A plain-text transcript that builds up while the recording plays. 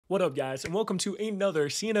What up guys, and welcome to another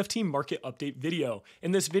CNFT market update video.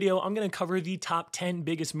 In this video, I'm going to cover the top 10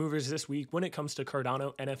 biggest movers this week when it comes to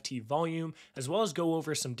Cardano NFT volume, as well as go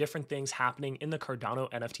over some different things happening in the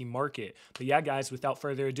Cardano NFT market. But yeah guys, without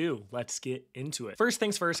further ado, let's get into it. First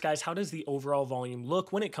things first guys, how does the overall volume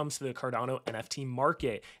look when it comes to the Cardano NFT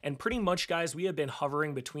market? And pretty much guys, we have been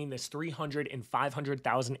hovering between this 300 and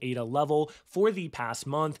 500,000 ADA level for the past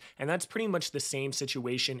month, and that's pretty much the same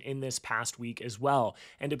situation in this past week as well.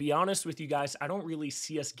 And to be honest with you guys, I don't really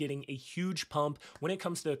see us getting a huge pump when it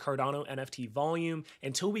comes to the Cardano NFT volume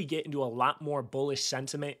until we get into a lot more bullish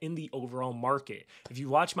sentiment in the overall market. If you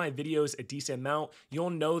watch my videos a decent amount, you'll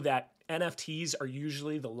know that NFTs are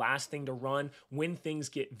usually the last thing to run when things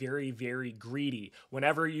get very, very greedy.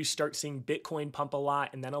 Whenever you start seeing Bitcoin pump a lot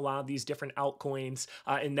and then a lot of these different altcoins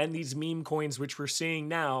and then these meme coins, which we're seeing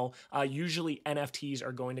now, usually NFTs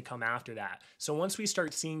are going to come after that. So once we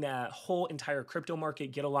start seeing that whole entire crypto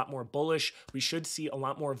market get a lot more bullish, we should see a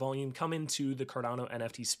lot more volume come into the Cardano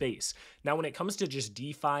NFT space. Now, when it comes to just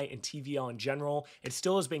DeFi and TVL in general, it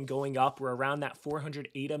still has been going up. We're around that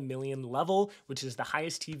 408 million level, which is the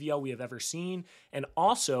highest TVL we have ever seen. And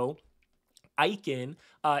also, Icon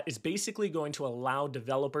is basically going to allow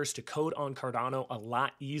developers to code on Cardano a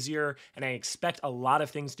lot easier, and I expect a lot of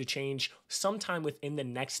things to change sometime within the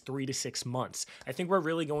next 3 to 6 months. I think we're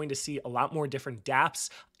really going to see a lot more different dApps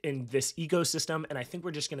in this ecosystem, and I think we're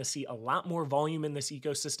just going to see a lot more volume in this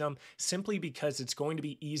ecosystem simply because it's going to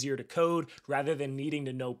be easier to code. Rather than needing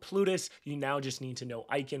to know Plutus, you now just need to know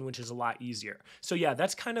Icon, which is a lot easier. So yeah,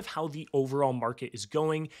 that's kind of how the overall market is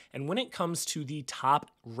going. And when it comes to the top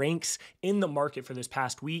ranks in the market for this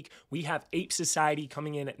past week, we have Ape Society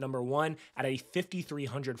coming in at number 1 at a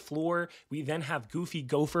 5,300 floor. We then have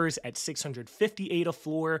Gophers at 658 a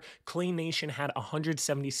floor. Clay Nation had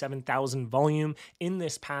 177,000 volume in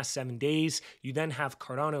this past 7 days. You then have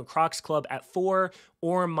Cardano Crocs Club at 4,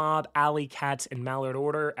 Oremob, Alleykatz, and Mallard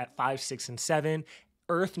Order at 5, 6, and 7.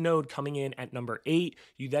 Earth Node coming in at number 8.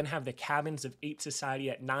 You then have the Cabins of Ape Society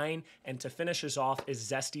at 9, and to finish us off is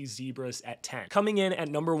Zesty Zebras at 10. Coming in at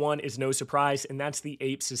number 1 is no surprise, and that's the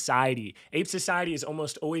Ape Society. Ape Society is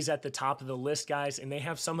almost always at the top of the list, guys, and they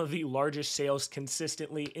have some of the largest sales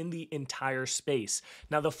consistently in the entire space.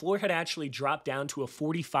 Now, the floor had actually dropped down to a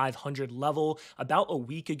 4,500 level about a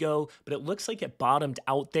week ago, but it looks like it bottomed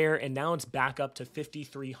out there, and now it's back up to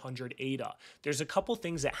 5,300 ADA. There's a couple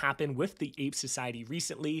things that happened with the Ape Society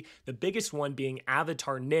recently, the biggest one being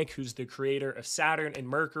Avatar Nick, who's the creator of Saturn and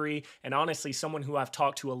Mercury, and honestly someone who I've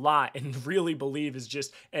talked to a lot and really believe is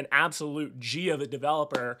just an absolute G of a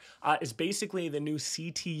developer, is basically the new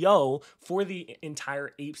CTO for the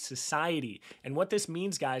entire Ape Society. And what this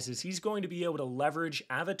means, guys, is he's going to be able to leverage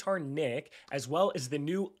Avatar Nick as well as the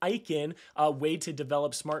new Icon way to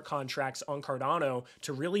develop smart contracts on Cardano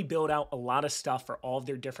to really build out a lot of stuff for all of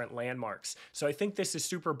their different landmarks. So I think this is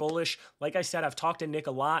super bullish. Like I said, I've talked to Nick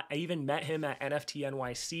a lot. I even met him at NFT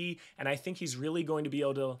NYC, and I think he's really going to be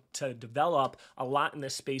able to develop a lot in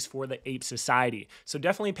this space for the Ape Society. So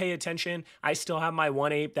definitely pay attention. I still have my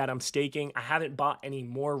one ape that I'm staking. I haven't bought any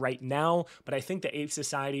more right now, but I think the Ape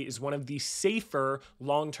Society is one of the safer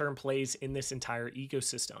long-term plays in this entire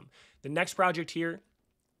ecosystem. The next project here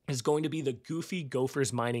is going to be the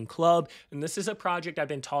Gophers Mining Club. And this is a project I've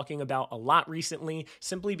been talking about a lot recently,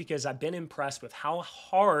 simply because I've been impressed with how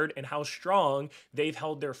hard and how strong they've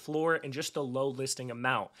held their floor and just the low listing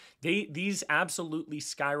amount. These absolutely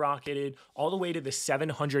skyrocketed all the way to the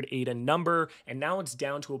 700 ADA number, and now it's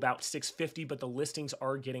down to about 650, but the listings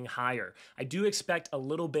are getting higher. I do expect a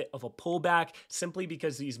little bit of a pullback simply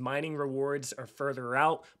because these mining rewards are further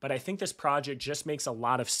out, but I think this project just makes a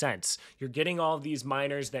lot of sense. You're getting all of these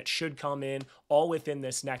miners that should come in all within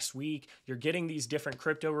this next week. You're getting these different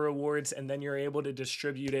crypto rewards, and then you're able to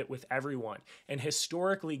distribute it with everyone. And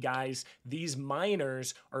historically, guys, these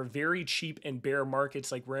miners are very cheap in bear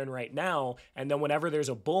markets like we're in right now. And then whenever there's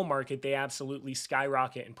a bull market, they absolutely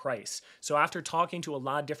skyrocket in price. So after talking to a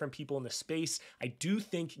lot of different people in the space, I do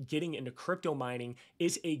think getting into crypto mining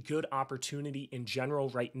is a good opportunity in general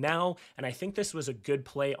right now. And I think this was a good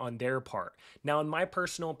play on their part. Now, in my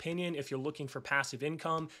personal opinion, if you're looking for passive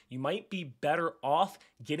income, you might be better off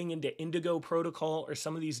getting into Indigo Protocol or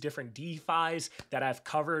some of these different DeFis that I've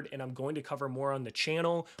covered and I'm going to cover more on the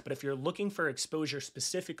channel. But if you're looking for exposure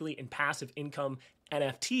specifically in passive income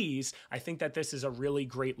NFTs, I think that this is a really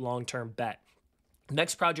great long-term bet.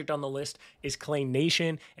 Next project on the list is Clay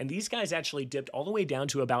Nation, and these guys actually dipped all the way down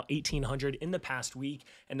to about 1,800 in the past week,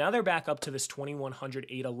 and now they're back up to this 2,100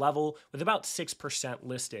 ADA level with about 6%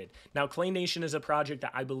 listed. Now, Clay Nation is a project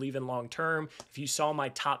that I believe in long term. If you saw my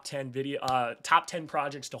top 10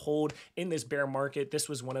 projects to hold in this bear market, this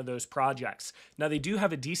was one of those projects. Now, they do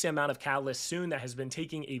have a decent amount of catalysts soon that has been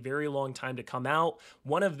taking a very long time to come out.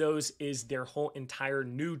 One of those is their whole entire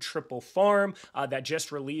new triple farm that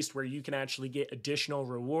just released, where you can actually get additional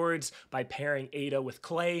rewards by pairing ADA with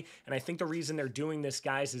Clay. And I think the reason they're doing this,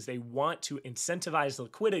 guys, is they want to incentivize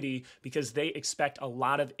liquidity because they expect a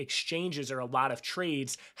lot of exchanges or a lot of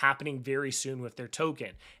trades happening very soon with their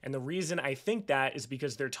token. And the reason I think that is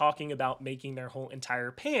because they're talking about making their whole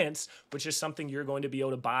entire pants, which is something you're going to be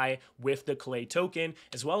able to buy with the Clay token,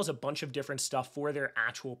 as well as a bunch of different stuff for their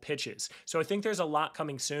actual pitches. So I think there's a lot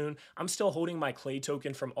coming soon. I'm still holding my Clay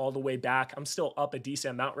token from all the way back. I'm still up a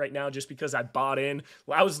decent amount right now just because I bought in.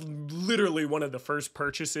 Well, I was literally one of the first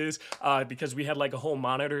purchases because we had like a whole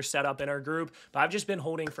monitor set up in our group, but I've just been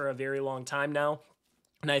holding for a very long time now.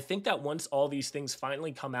 And I think that once all these things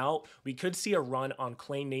finally come out, we could see a run on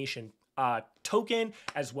Clay Nation token,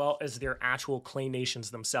 as well as their actual Clay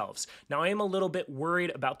Nations themselves. Now, I am a little bit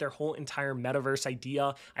worried about their whole entire metaverse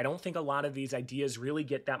idea. I don't think a lot of these ideas really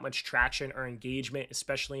get that much traction or engagement,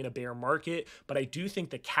 especially in a bear market, but I do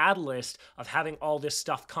think the catalyst of having all this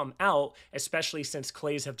stuff come out, especially since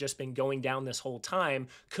Clays have just been going down this whole time,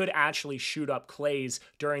 could actually shoot up Clays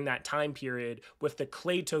during that time period, with the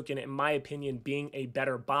Clay token, in my opinion, being a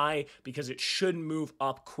better buy because it should move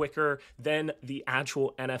up quicker than the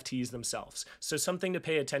actual NFTs themselves. So something to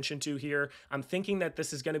pay attention to here. I'm thinking that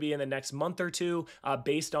this is going to be in the next month or two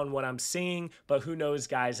based on what I'm seeing, but who knows,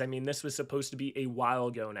 guys? I mean, this was supposed to be a while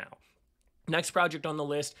ago now. Next project on the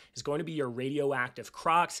list is going to be your radioactive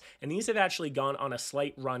Crocs, and these have actually gone on a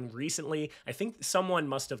slight run recently. I think someone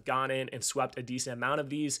must have gone in and swept a decent amount of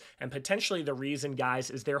these, and potentially the reason, guys,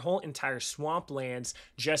 is their whole entire swamplands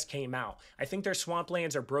just came out. I think their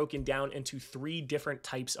swamplands are broken down into 3 different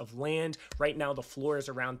types of land. Right now, the floor is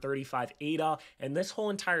around 35 ADA, and this whole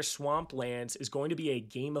entire swamplands is going to be a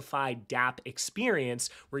gamified DApp experience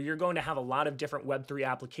where you're going to have a lot of different Web3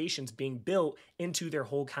 applications being built into their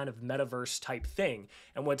whole kind of metaverse type thing.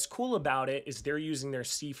 And what's cool about it is they're using their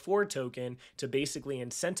C4 token to basically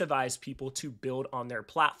incentivize people to build on their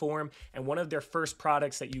platform. And one of their first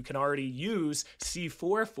products that you can already use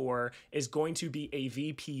C4 for is going to be a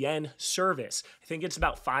VPN service. I think it's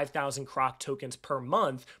about 5,000 Croc tokens per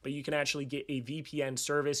month, but you can actually get a VPN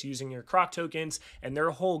service using your Croc tokens. And their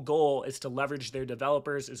whole goal is to leverage their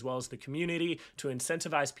developers as well as the community to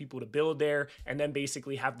incentivize people to build there, and then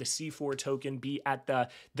basically have the C4 token be at the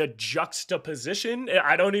juxtaposition.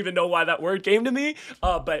 I don't even know why that word came to me,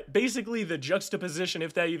 but basically the juxtaposition,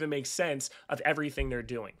 if that even makes sense, of everything they're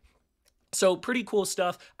doing. So pretty cool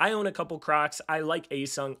stuff. I own a couple Crocs. I like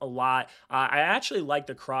Asung a lot. I actually like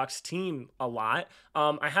the Crocs team a lot.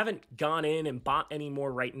 I haven't gone in and bought any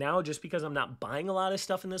more right now just because I'm not buying a lot of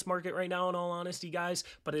stuff in this market right now, in all honesty, guys,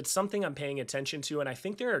 but it's something I'm paying attention to, and I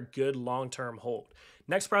think they're a good long-term hold.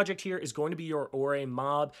 Next project here is going to be your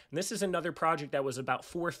Oremob, and this is another project that was about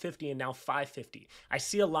 450 and now 550. I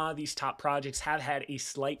see a lot of these top projects have had a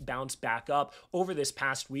slight bounce back up over this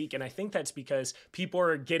past week, and I think that's because people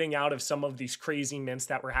are getting out of some of these crazy mints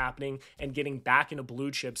that were happening and getting back into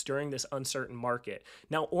blue chips during this uncertain market.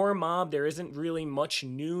 Now, Oremob, there isn't really much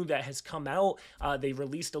new that has come out. They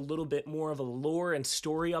released a little bit more of a lore and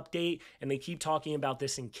story update, and they keep talking about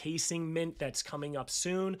this encasing mint that's coming up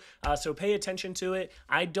soon, so pay attention to it.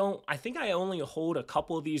 I think I only hold a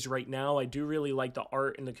couple of these right now. I do really like the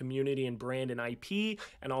art and the community and brand and IP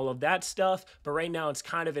and all of that stuff, but right now it's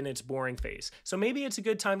kind of in its boring phase. So maybe it's a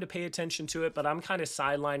good time to pay attention to it, but I'm kind of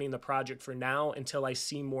sidelining the project for now until I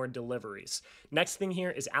see more deliveries. Next thing here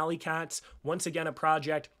is Alleykatz. Once again, a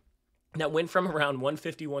project that went from around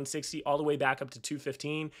 150, 160 all the way back up to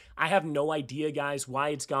 215. I have no idea, guys, why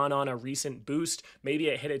it's gone on a recent boost. Maybe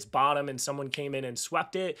it hit its bottom and someone came in and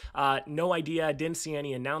swept it. No idea. I didn't see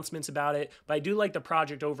any announcements about it, but I do like the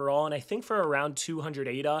project overall, and I think for around 200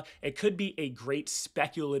 ADA, it could be a great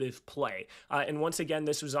speculative play. And once again,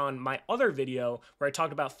 this was on my other video where I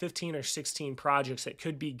talked about 15 or 16 projects that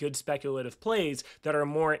could be good speculative plays that are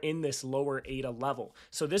more in this lower ADA level.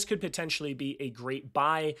 So this could potentially be a great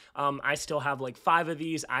buy. I still have like 5 of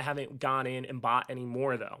these. I haven't gone in and bought any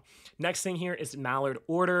more though. Next thing here is Mallard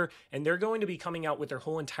Order, and they're going to be coming out with their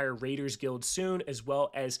whole entire Raiders Guild soon, as well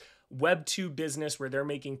as Web2 business where they're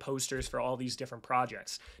making posters for all these different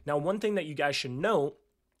projects. Now, one thing that you guys should note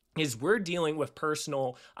is we're dealing with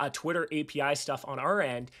personal Twitter API stuff on our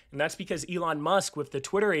end. And that's because Elon Musk, with the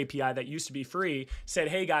Twitter API that used to be free, said,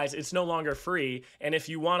 hey guys, it's no longer free. And if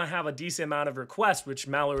you want to have a decent amount of requests, which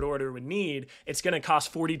Mallard Order would need, it's going to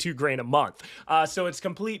cost 42 grand a month. So it's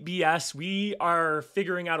complete BS. We are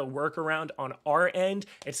figuring out a workaround on our end.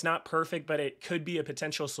 It's not perfect, but it could be a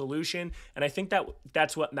potential solution. And I think that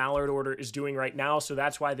that's what Mallard Order is doing right now. So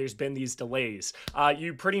that's why there's been these delays.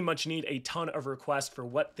 You pretty much need a ton of requests for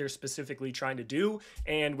what they're specifically trying to do,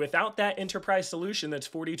 and without that enterprise solution that's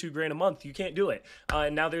 42 grand a month, you can't do it.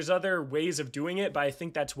 Now there's other ways of doing it, but I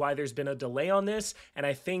think that's why there's been a delay on this, and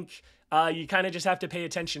I think you kind of just have to pay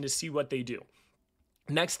attention to see what they do.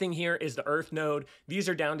 Next thing here is the Earth node. These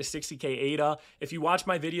are down to 60K ADA. If you watch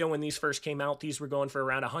my video when these first came out, these were going for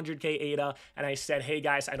around 100K ADA. And I said, hey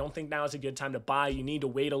guys, I don't think now is a good time to buy. You need to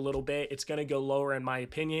wait a little bit. It's going to go lower in my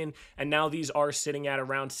opinion. And now these are sitting at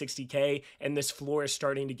around 60K and this floor is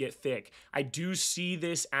starting to get thick. I do see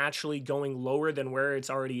this actually going lower than where it's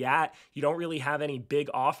already at. You don't really have any big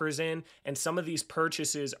offers in, and some of these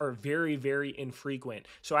purchases are very, very infrequent.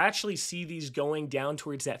 So I actually see these going down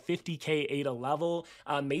towards that 50K ADA level.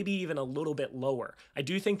 Maybe even a little bit lower. I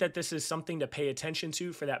do think that this is something to pay attention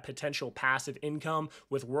to for that potential passive income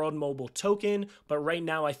with World Mobile Token, but right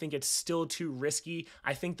now I think it's still too risky.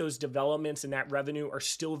 I think those developments and that revenue are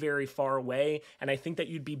still very far away, and I think that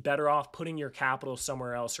you'd be better off putting your capital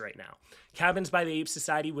somewhere else right now. Cabins by the Ape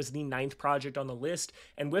Society was the 9th project on the list,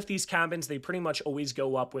 and with these cabins, they pretty much always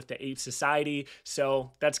go up with the Ape Society,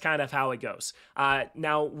 so that's kind of how it goes.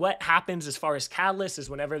 Now, what happens as far as catalysts is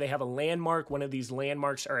whenever they have a landmark, one of these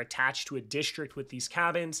landmarks are attached to a district with these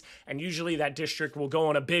cabins, and usually that district will go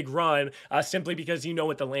on a big run simply because you know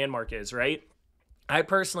what the landmark is, right? I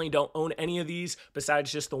personally don't own any of these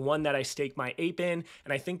besides just the one that I stake my ape in,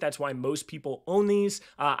 and I think that's why most people own these.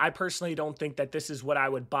 I personally don't think that this is what I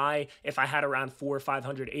would buy if I had around 400 or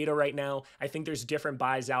 500 ADA right now. I think there's different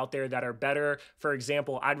buys out there that are better. For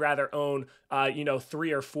example, I'd rather own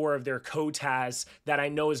 3 or 4 of their COTAS that I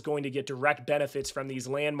know is going to get direct benefits from these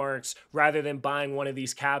landmarks rather than buying one of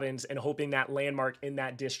these cabins and hoping that landmark in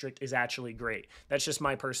that district is actually great. That's just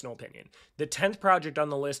my personal opinion. The 10th project on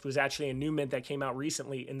the list was actually a new mint that came out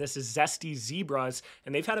recently, and this is Zesty Zebras,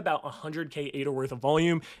 and they've had about 100K ADA worth of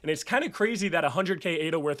volume, and it's kind of crazy that 100K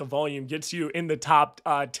ADA worth of volume gets you in the top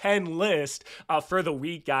 10 list for the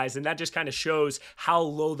week, guys, and that just kind of shows how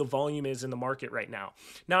low the volume is in the market right now.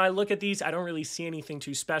 Now, I look at these, I don't really see anything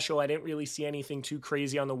too special. I didn't really see anything too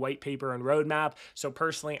crazy on the white paper and roadmap, so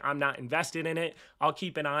personally, I'm not invested in it. I'll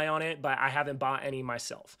keep an eye on it, but I haven't bought any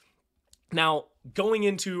myself. Now, going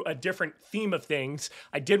into a different theme of things,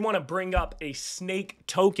 I did want to bring up a Snek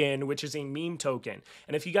Token, which is a meme token.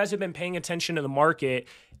 And if you guys have been paying attention to the market,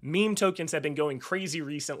 meme tokens have been going crazy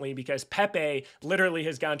recently because Pepe literally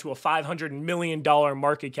has gone to a $500 million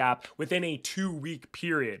market cap within a 2-week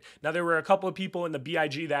period. Now, there were a couple of people in the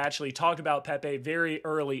BIG that actually talked about Pepe very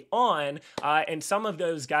early on, and some of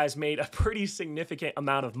those guys made a pretty significant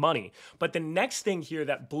amount of money. But the next thing here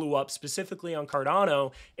that blew up specifically on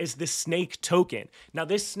Cardano is the Snek Token. Now,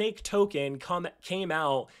 this Snek Token came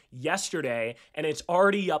out yesterday, and it's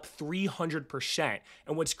already up 300%.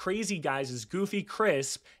 And what's crazy, guys, is Goofy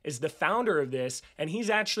Crisp is the founder of this, and he's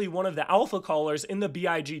actually one of the alpha callers in the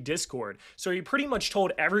BIG Discord. So he pretty much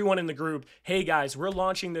told everyone in the group, hey guys, we're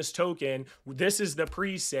launching this token. This is the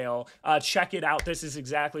pre-sale. Check it out. This is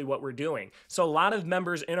exactly what we're doing. So a lot of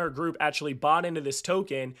members in our group actually bought into this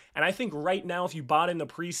token, and I think right now if you bought in the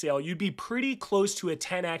pre-sale, you'd be pretty close to a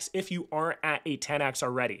 10x if you aren't at a 10x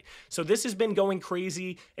already. So this has been going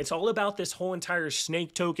crazy. It's all about this whole entire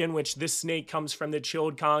Snek token, which this snake comes from the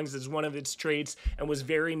chilled Kongs as one of its traits and was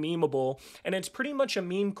very memeable, and it's pretty much a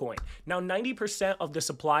meme coin. Now, 90% of the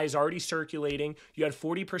supply is already circulating. You had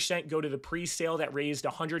 40% go to the pre-sale that raised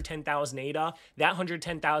 110,000 ADA. That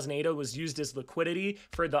 110,000 ADA was used as liquidity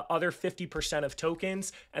for the other 50% of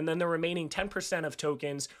tokens, and then the remaining 10% of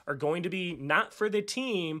tokens are going to be not for the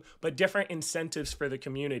team, but different incentives for the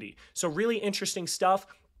community. So really interesting stuff.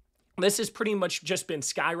 This has pretty much just been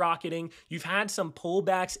skyrocketing. You've had some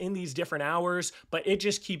pullbacks in these different hours, but it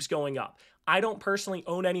just keeps going up. I don't personally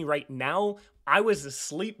own any right now. I was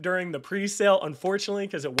asleep during the pre-sale, unfortunately,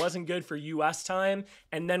 because it wasn't good for US time.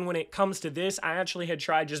 And then when it comes to this, I actually had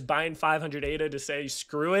tried just buying 500 ADA to say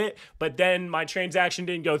screw it. But then my transaction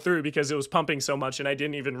didn't go through because it was pumping so much and I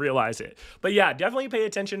didn't even realize it. But yeah, definitely pay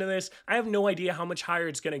attention to this. I have no idea how much higher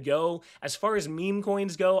it's going to go. As far as meme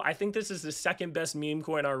coins go, I think this is the second best meme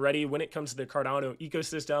coin already when it comes to the Cardano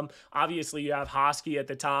ecosystem. Obviously, you have Hosky at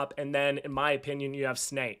the top. And then, in my opinion, you have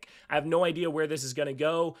Snek. I have no idea where this is going to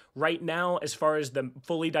go. Right now, as far as the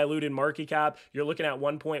fully diluted market cap, you're looking at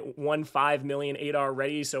 1.15 million ADA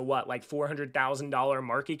already. So what, like $400,000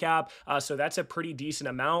 market cap? So that's a pretty decent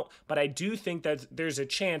amount. But I do think that there's a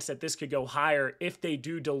chance that this could go higher if they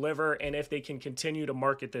do deliver and if they can continue to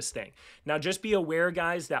market this thing. Now, just be aware,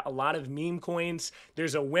 guys, that a lot of meme coins,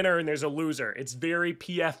 there's a winner and there's a loser. It's very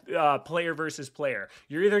player versus player.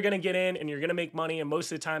 You're either going to get in and you're going to make money, and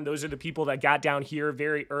most of the time, those are the people that got down here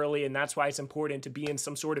very early, and that's why it's important to be in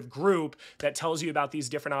some sort of group that tells you about these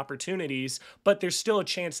different opportunities, but there's still a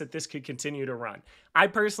chance that this could continue to run. I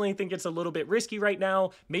personally think it's a little bit risky right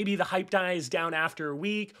now. Maybe the hype dies down after a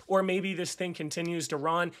week, or maybe this thing continues to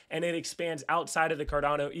run and it expands outside of the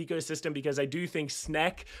Cardano ecosystem, because I do think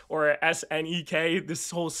Snek, or SNEK, this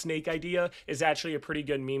whole snake idea, is actually a pretty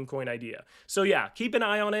good meme coin idea. So yeah, keep an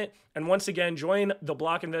eye on it. And once again, join the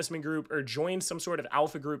Block Investment Group or join some sort of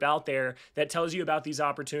alpha group out there that tells you about these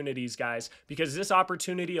opportunities, guys, because this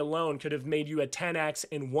opportunity alone could have made you a 10x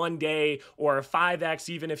in one day, or a 5x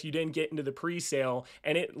even if you didn't get into the pre-sale.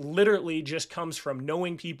 And it literally just comes from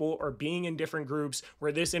knowing people or being in different groups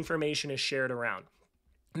where this information is shared around.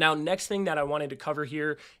 Now, next thing that I wanted to cover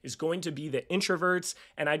here is going to be the Introverts,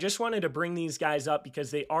 and I just wanted to bring these guys up because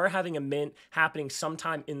they are having a mint happening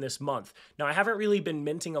sometime in this month. Now, I haven't really been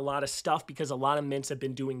minting a lot of stuff because a lot of mints have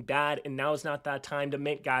been doing bad, and now is not that time to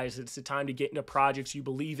mint, guys. It's the time to get into projects you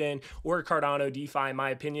believe in, or Cardano, DeFi, in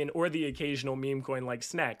my opinion, or the occasional meme coin like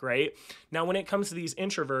Snek, right? Now, when it comes to these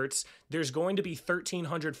Introverts, there's going to be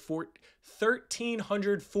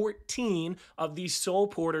 1,314 of these soul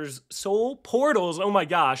portals, oh my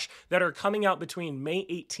gosh, that are coming out between May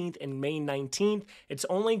 18th and May 19th. It's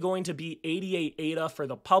only going to be 88 ADA for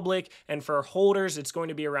the public, and for holders, it's going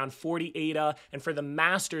to be around 40 ADA, and for the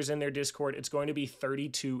masters in their Discord, it's going to be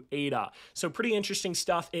 32 ADA. So pretty interesting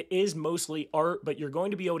stuff. It is mostly art, but you're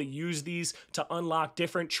going to be able to use these to unlock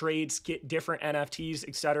different trades, get different NFTs,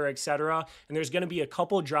 etc., etc. And there's going to be a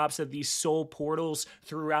couple drops of these soul portals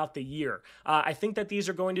throughout the year. I think that these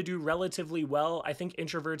are going to do relatively well. I think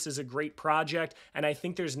Introverts is a great project, and I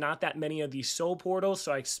think there's not that many of these soul portals,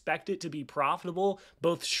 so I expect it to be profitable,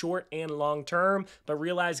 both short and long term. But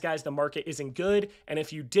realize, guys, the market isn't good, and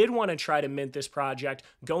if you did want to try to mint this project,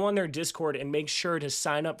 go on their Discord and make sure to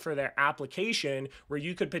sign up for their application where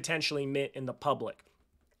you could potentially mint in the public.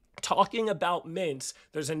 Talking about mints,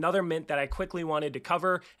 there's another mint that I quickly wanted to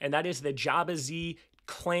cover, and that is the Jabi Z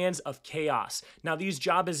Clans of Chaos. Now, these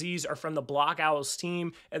Jabi Zs are from the Block Owls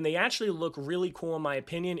team, and they actually look really cool in my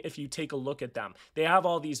opinion if you take a look at them. They have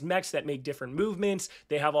all these mechs that make different movements,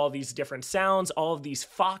 they have all these different sounds, all of these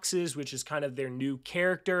foxes, which is kind of their new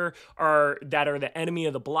character, that are the enemy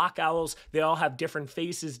of the Block Owls. They all have different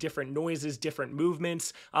faces, different noises, different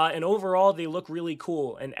movements, and overall they look really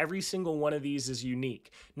cool, and every single one of these is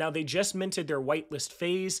unique. Now, they just minted their whitelist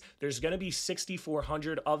phase. There's going to be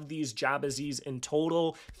 6,400 of these Jabi Zs in total,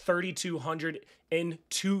 3,200 in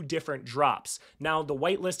 2 different drops. Now, the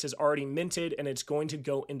whitelist is already minted and it's going to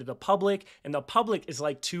go into the public, and the public is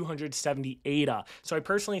like 270 ADA. So I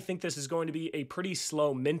personally think this is going to be a pretty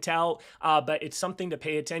slow mint out, but it's something to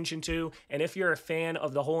pay attention to. And if you're a fan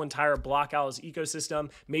of the whole entire Block Owls ecosystem,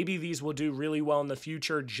 maybe these will do really well in the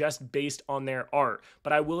future just based on their art.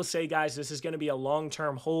 But I will say, guys, this is going to be a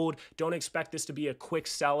long-term hold. Don't expect this to be a quick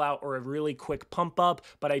sellout or a really quick pump up,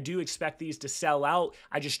 but I do expect these to sell out.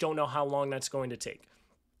 I just don't know how long that's going to take.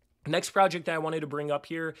 Next project that I wanted to bring up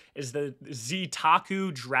here is the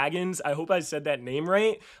Zeitaku Dragons. I hope I said that name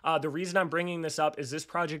right. The reason I'm bringing this up is this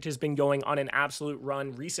project has been going on an absolute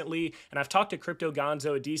run recently, and I've talked to Crypto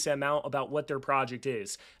Gonzo a decent amount about what their project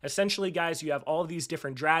is. Essentially, guys, you have all these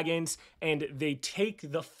different dragons, and they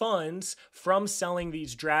take the funds from selling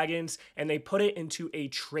these dragons and they put it into a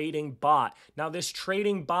trading bot. Now, this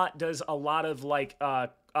trading bot does a lot of like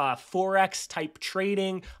Forex type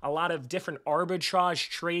trading, a lot of different arbitrage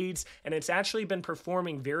trades, and it's actually been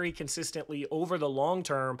performing very consistently over the long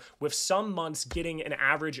term, with some months getting an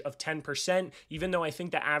average of 10%, even though I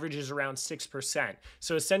think the average is around 6%.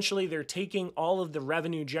 So essentially, they're taking all of the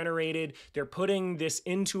revenue generated, they're putting this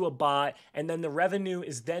into a bot, and then the revenue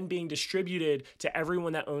is then being distributed to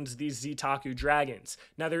everyone that owns these Zeitaku Dragons.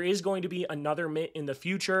 Now, there is going to be another mint in the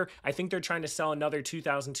future. I think they're trying to sell another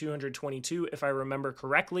 2,222, if I remember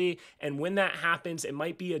correctly. correctly. And when that happens, it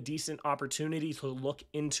might be a decent opportunity to look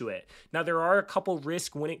into it. Now, there are a couple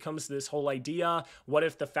risks when it comes to this whole idea. What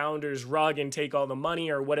if the founders rug and take all the money?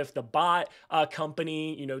 Or what if the bot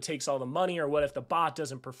company, takes all the money? Or what if the bot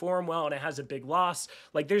doesn't perform well and it has a big loss?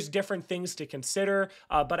 Like, there's different things to consider.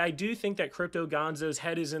 But I do think that Crypto Gonzo's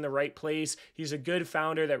head is in the right place. He's a good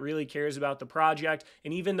founder that really cares about the project.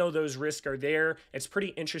 And even though those risks are there, it's pretty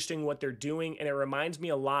interesting what they're doing. And it reminds me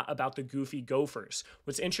a lot about the Goofy Gophers.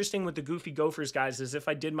 What's interesting with the Goofy Gophers, guys, is if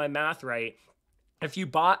I did my math right, if you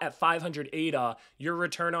bought at 500 ADA, your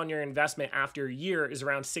return on your investment after a year is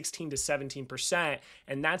around 16 to 17%,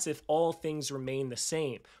 and that's if all things remain the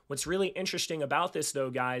same. What's really interesting about this,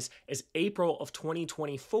 though, guys, is April of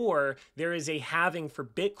 2024, there is a halving for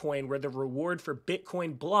Bitcoin where the reward for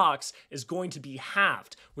Bitcoin blocks is going to be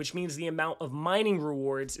halved, which means the amount of mining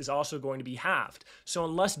rewards is also going to be halved. So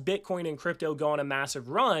unless Bitcoin and crypto go on a massive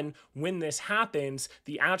run, when this happens,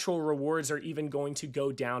 the actual rewards are even going to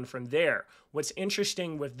go down from there. What's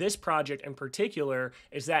interesting with this project in particular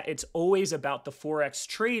is that it's always about the Forex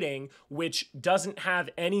trading, which doesn't have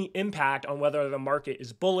any impact on whether the market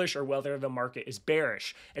is bullish or whether the market is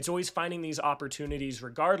bearish. It's always finding these opportunities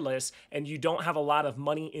regardless, and you don't have a lot of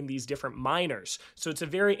money in these different miners. So it's a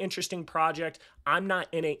very interesting project. I'm not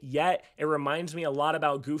in it yet. It reminds me a lot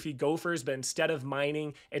about Goofy Gophers, but instead of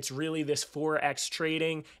mining, it's really this Forex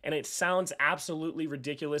trading, and it sounds absolutely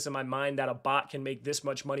ridiculous in my mind that a bot can make this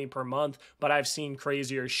much money per month, but I've seen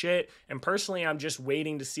crazier shit. And personally, I'm just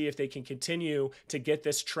waiting to see if they can continue to get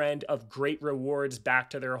this trend of great rewards back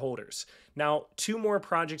to their holders. Now, two more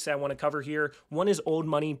projects that I want to cover here. One is Old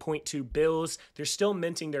Money 0.2 bills. They're still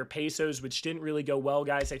minting their pesos, which didn't really go well,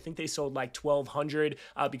 guys. I think they sold like 1,200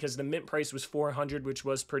 because the mint price was 400, which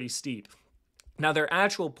was pretty steep. Now, their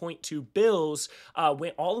actual 0.2 bills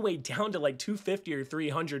went all the way down to like 250 or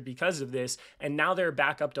 300 because of this, and now they're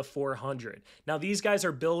back up to 400. Now, these guys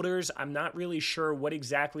are builders. I'm not really sure what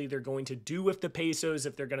exactly they're going to do with the pesos,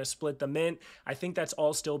 if they're going to split the mint. I think that's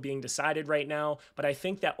all still being decided right now, but I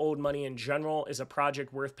think that Old Money in general is a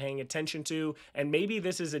project worth paying attention to, and maybe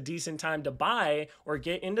this is a decent time to buy or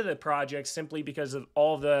get into the project simply because of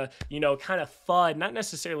all the, kind of FUD, not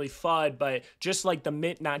necessarily FUD, but just like the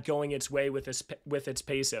mint not going its way with its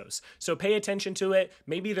pesos. So pay attention to it.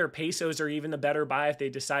 Maybe their pesos are even the better buy if they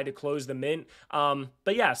decide to close the mint.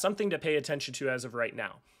 But yeah, something to pay attention to as of right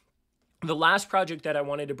now. The last project that I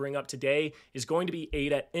wanted to bring up today is going to be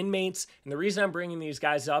ADA Inmates. And the reason I'm bringing these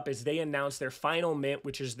guys up is they announced their final mint,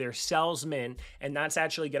 which is their cells mint. And that's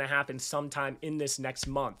actually going to happen sometime in this next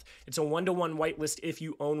month. It's a 1-to-1 whitelist if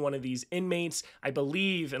you own one of these inmates. I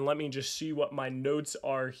believe, and let me just see what my notes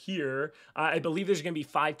are here. I believe there's going to be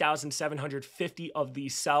 5,750 of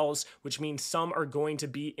these cells, which means some are going to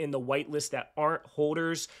be in the whitelist that aren't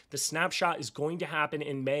holders. The snapshot is going to happen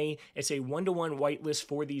in May. It's a 1-to-1 whitelist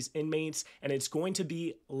for these inmates, and it's going to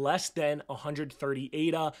be less than 130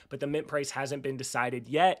 ADA, but the mint price hasn't been decided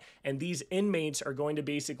yet. And these inmates are going to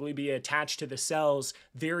basically be attached to the cells,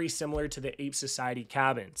 very similar to the Ape Society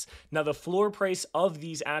cabins. Now, the floor price of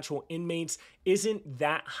these actual inmates isn't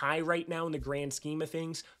that high right now in the grand scheme of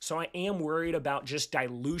things, so I am worried about just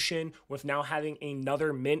dilution with now having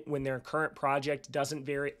another mint when their current project doesn't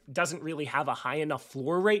really have a high enough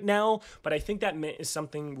floor right now. But I think that mint is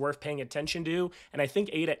something worth paying attention to, and I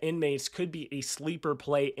think ADA Inmates could be a sleeper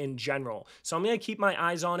play in general. So I'm going to keep my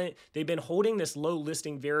eyes on it. They've been holding this low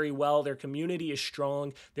listing very well. Their community is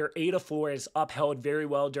strong. Their ADA floor is upheld very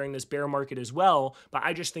well during this bear market as well, but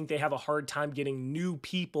I just think they have a hard time getting new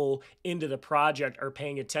people into the project or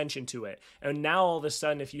paying attention to it. And now all of a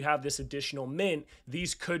sudden, if you have this additional mint,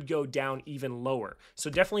 these could go down even lower. So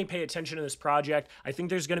definitely pay attention to this project. I think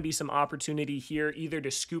there's going to be some opportunity here either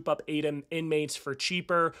to scoop up ADA Inmates for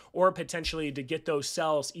cheaper or potentially to get those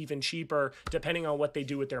cells even cheaper depending on what they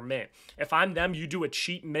do with their mint. If I'm them, you do a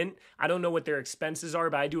cheap mint. I don't know what their expenses are,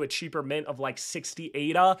 but I do a cheaper mint of like 60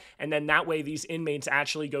 ADA, and then that way these inmates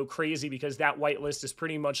actually go crazy because that whitelist is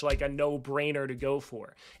pretty much like a no-brainer to go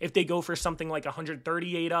for. If they go for something like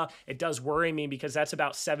 130 ADA, it does worry me because that's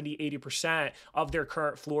about 70-80% of their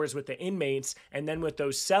current floors with the inmates, and then with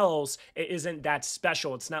those cells, it isn't that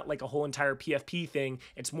special. It's not like a whole entire PFP thing.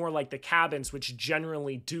 It's more like the cabins, which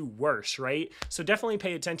generally do worse, right? So definitely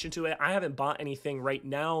pay attention to into it. I haven't bought anything right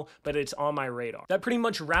now, but it's on my radar. That pretty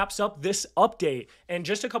much wraps up this update. And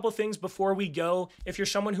just a couple things before we go. If you're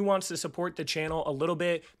someone who wants to support the channel a little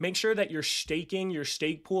bit, make sure that you're staking your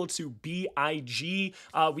stake pool to BIG.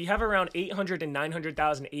 We have around 800 and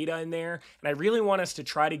 900,000 ADA in there, and I really want us to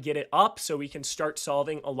try to get it up so we can start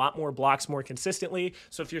solving a lot more blocks more consistently.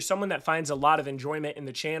 So if you're someone that finds a lot of enjoyment in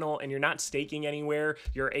the channel and you're not staking anywhere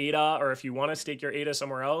your ADA, or if you want to stake your ADA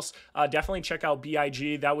somewhere else, definitely check out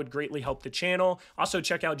BIG. That would greatly help the channel. Also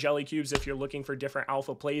check out Jelly Cubes if you're looking for different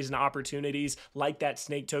alpha plays and opportunities like that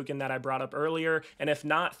Snek Token that I brought up earlier. And if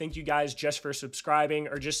not, thank you guys just for subscribing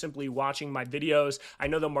or just simply watching my videos. I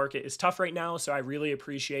know the market is tough right now, so I really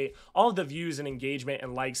appreciate all of the views and engagement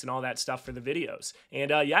and likes and all that stuff for the videos.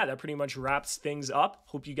 And yeah, that pretty much wraps things up.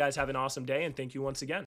 Hope you guys have an awesome day, and thank you once again.